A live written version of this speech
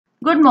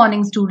Good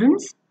morning,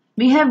 students.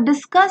 We have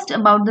discussed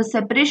about the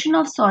separation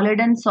of solid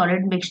and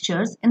solid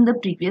mixtures in the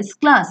previous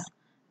class.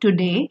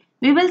 Today,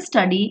 we will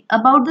study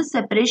about the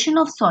separation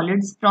of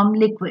solids from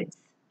liquids.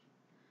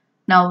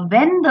 Now,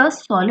 when the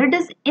solid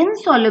is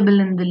insoluble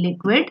in the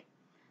liquid,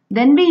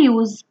 then we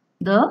use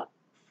the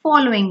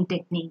following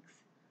techniques.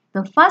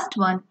 The first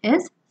one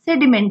is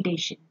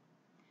sedimentation.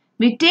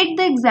 We take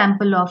the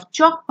example of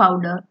chalk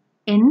powder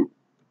in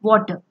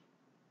water.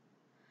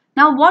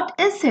 Now, what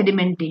is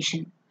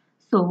sedimentation?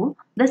 So,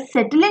 the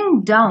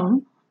settling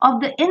down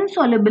of the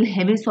insoluble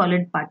heavy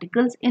solid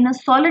particles in a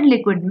solid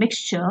liquid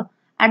mixture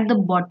at the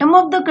bottom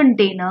of the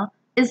container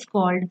is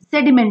called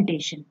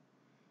sedimentation.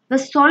 The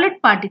solid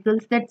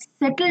particles that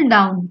settle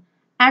down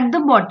at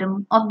the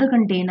bottom of the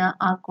container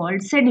are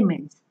called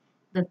sediments.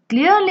 The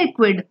clear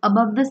liquid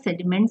above the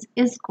sediments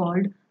is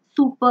called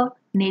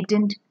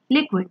supernatant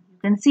liquid. You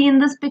can see in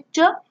this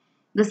picture,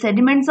 the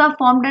sediments are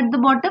formed at the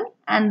bottom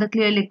and the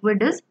clear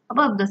liquid is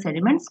above the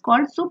sediments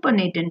called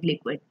supernatant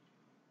liquid.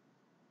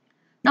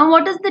 Now,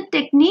 what is the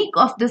technique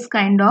of this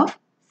kind of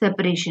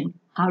separation?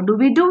 How do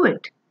we do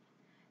it?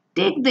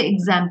 Take the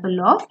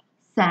example of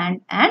sand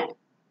and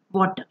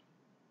water.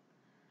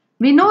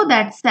 We know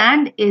that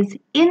sand is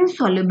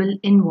insoluble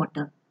in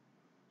water.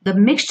 The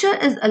mixture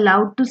is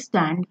allowed to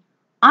stand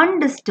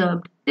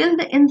undisturbed till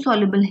the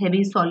insoluble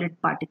heavy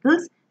solid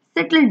particles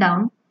settle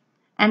down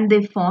and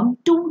they form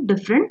two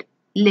different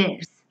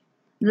layers.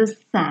 The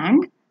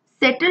sand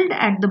settled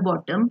at the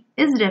bottom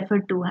is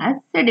referred to as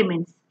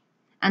sediments,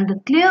 and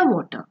the clear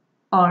water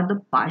or the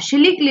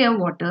partially clear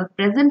water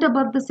present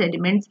above the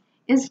sediments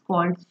is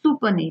called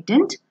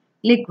supernatant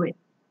liquid.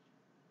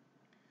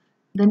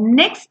 The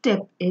next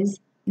step is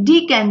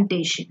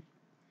decantation.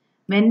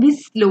 When we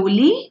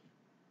slowly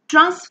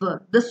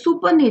transfer the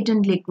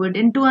supernatant liquid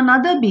into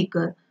another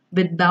beaker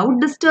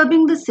without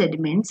disturbing the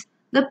sediments,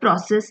 the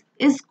process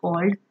is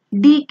called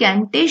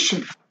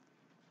decantation.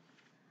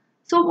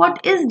 So,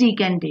 what is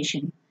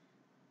decantation?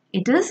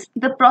 It is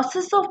the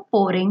process of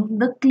pouring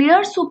the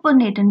clear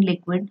supernatant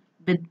liquid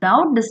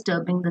without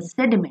disturbing the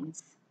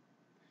sediments.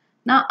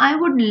 Now, I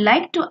would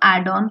like to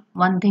add on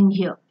one thing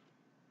here.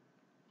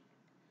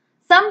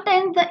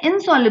 Sometimes the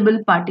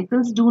insoluble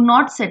particles do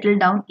not settle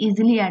down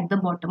easily at the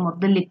bottom of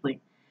the liquid.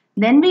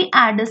 Then we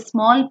add a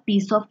small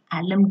piece of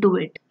alum to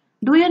it.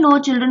 Do you know,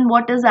 children,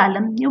 what is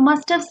alum? You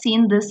must have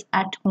seen this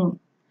at home.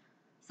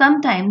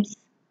 Sometimes,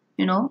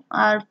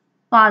 our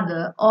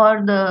father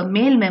or the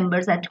male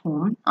members at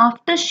home,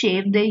 after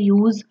shave, they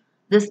use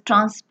this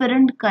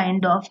transparent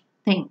kind of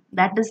thing,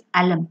 that is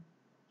alum.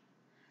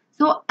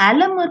 So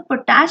alum or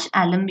potash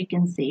alum, we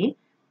can say,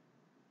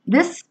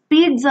 this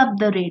speeds up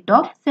the rate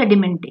of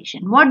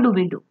sedimentation. What do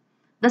we do?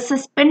 The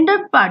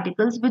suspended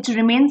particles which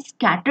remain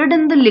scattered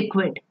in the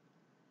liquid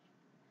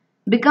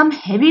become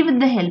heavy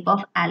with the help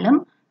of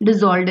alum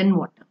dissolved in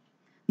water.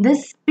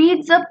 This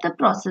speeds up the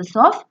process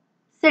of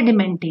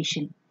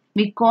sedimentation.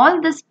 We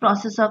call this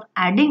process of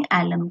adding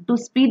alum to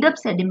speed up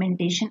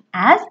sedimentation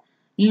as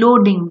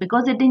loading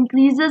because it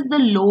increases the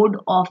load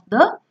of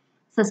the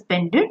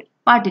suspended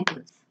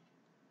particles.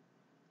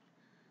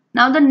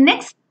 Now, the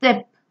next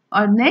step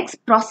or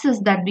next process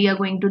that we are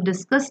going to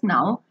discuss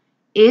now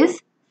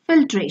is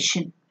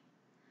filtration.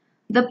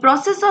 The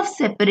process of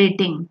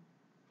separating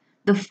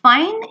the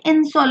fine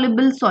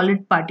insoluble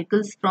solid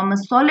particles from a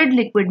solid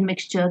liquid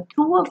mixture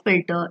through a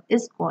filter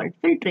is called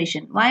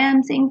filtration. Why I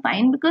am saying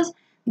fine? Because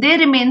they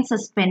remain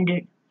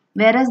suspended,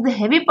 whereas the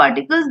heavy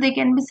particles, they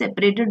can be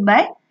separated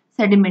by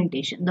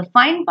sedimentation. The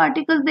fine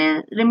particles,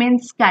 they remain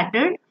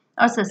scattered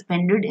or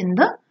suspended in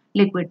the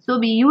liquid. So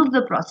we use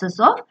the process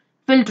of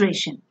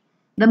filtration.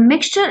 The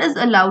mixture is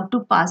allowed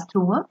to pass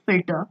through a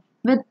filter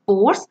with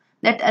pores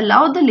that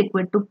allow the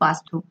liquid to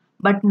pass through,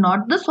 but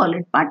not the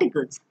solid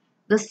particles.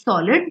 The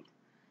solid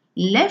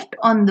left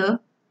on the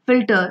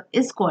filter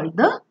is called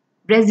the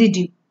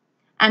residue,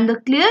 and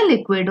the clear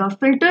liquid or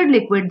filtered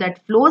liquid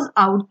that flows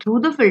out through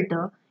the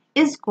filter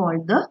is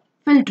called the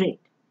filtrate.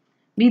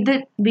 We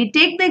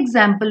take the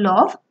example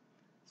of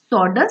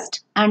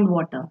sawdust and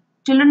water.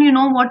 Children, you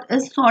know what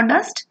is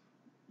sawdust?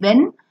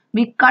 When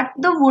we cut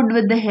the wood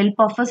with the help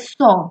of a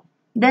saw,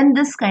 then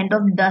this kind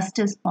of dust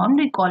is formed.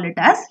 We call it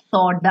as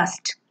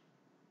sawdust.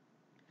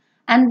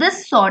 And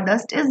this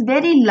sawdust is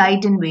very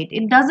light in weight.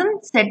 It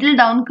doesn't settle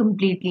down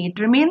completely. It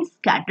remains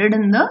scattered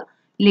in the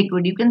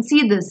liquid. You can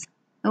see this.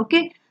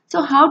 Okay.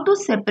 So how to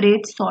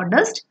separate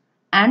sawdust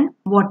and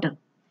water?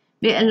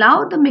 We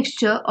allow the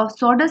mixture of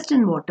sawdust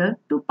and water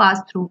to pass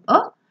through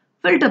a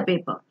filter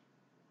paper.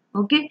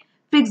 Okay.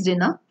 Fixed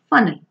in a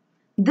funnel.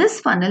 This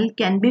funnel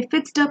can be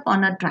fixed up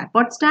on a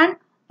tripod stand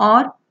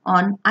or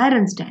on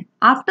iron stand.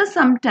 After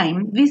some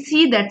time, we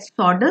see that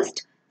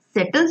sawdust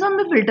settles on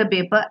the filter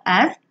paper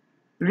as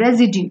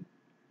residue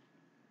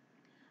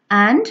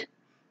and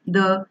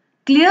the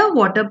clear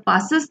water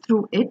passes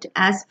through it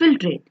as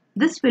filtrate.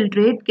 This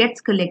filtrate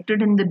gets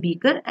collected in the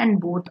beaker and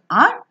both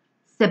are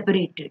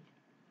separated.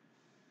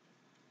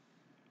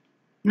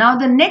 Now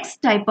the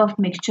next type of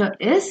mixture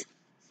is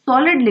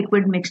solid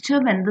liquid mixture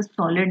when the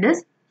solid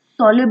is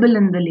soluble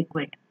in the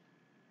liquid.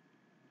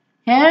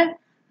 Here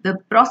the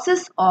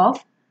process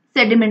of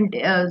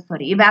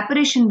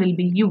evaporation will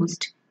be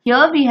used.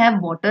 Here we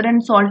have water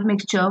and salt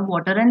mixture,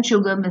 water and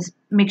sugar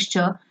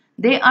mixture.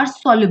 They are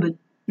soluble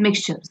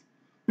mixtures.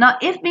 Now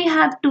if we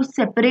have to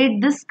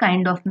separate this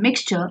kind of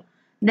mixture,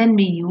 then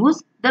we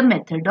use the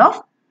method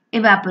of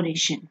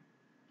evaporation.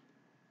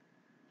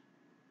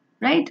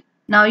 Right?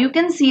 Now you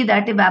can see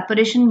that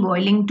evaporation,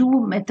 boiling,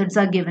 two methods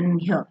are given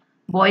here.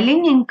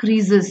 Boiling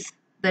increases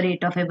the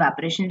rate of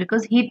evaporation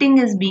because heating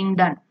is being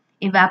done.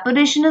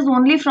 Evaporation is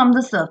only from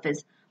the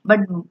surface, but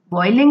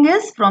boiling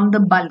is from the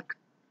bulk.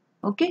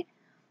 Okay.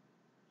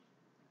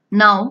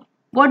 Now,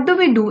 what do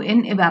we do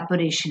in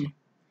evaporation?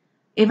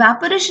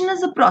 Evaporation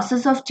is a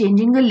process of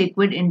changing a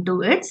liquid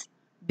into its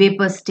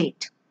vapor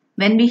state.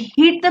 When we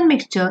heat the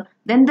mixture,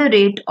 then the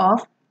rate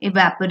of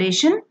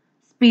evaporation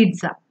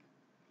speeds up,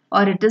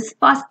 or it is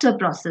faster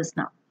process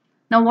now.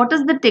 Now, what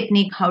is the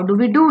technique? How do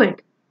we do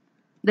it?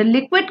 The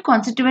liquid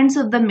constituents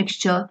of the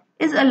mixture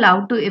is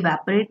allowed to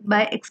evaporate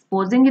by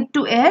exposing it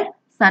to air,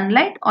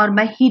 sunlight, or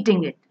by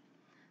heating it.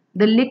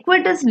 The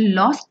liquid is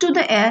lost to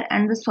the air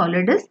and the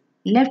solid is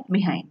left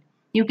behind.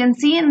 You can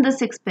see in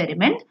this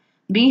experiment,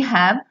 we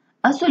have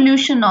a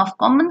solution of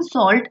common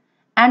salt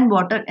and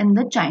water in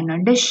the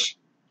china dish.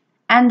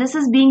 And this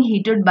is being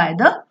heated by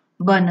the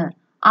burner.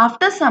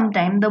 After some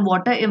time, the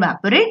water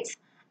evaporates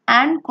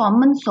and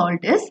common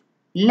salt is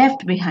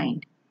left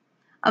behind.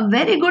 A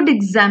very good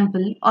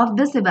example of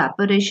this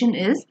evaporation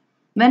is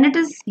when it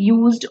is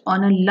used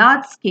on a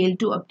large scale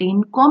to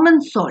obtain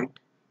common salt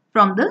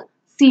from the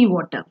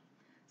seawater.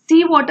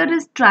 Seawater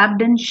is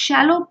trapped in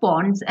shallow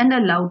ponds and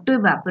allowed to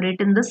evaporate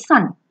in the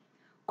sun.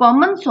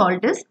 Common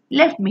salt is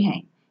left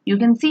behind. You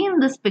can see in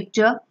this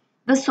picture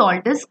the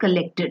salt is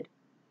collected.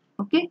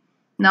 Okay.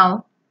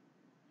 Now,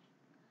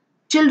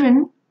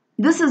 children,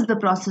 this is the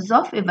process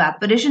of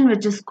evaporation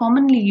which is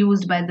commonly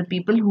used by the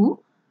people who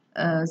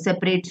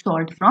separate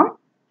salt from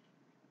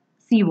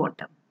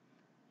seawater.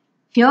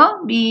 Here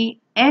we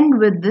end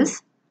with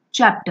this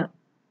chapter.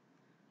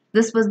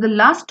 This was the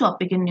last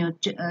topic in your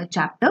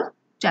chapter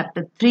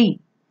 3.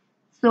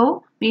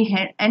 So we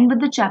end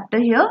with the chapter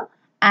here,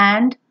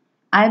 and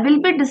I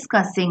will be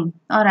discussing,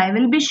 or I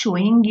will be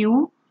showing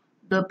you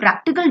the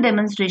practical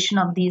demonstration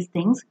of these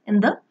things in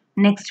the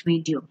next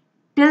video.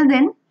 Till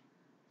then,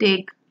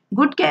 take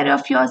good care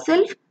of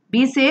yourself,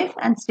 be safe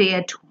and stay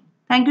at home.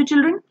 Thank you,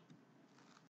 children.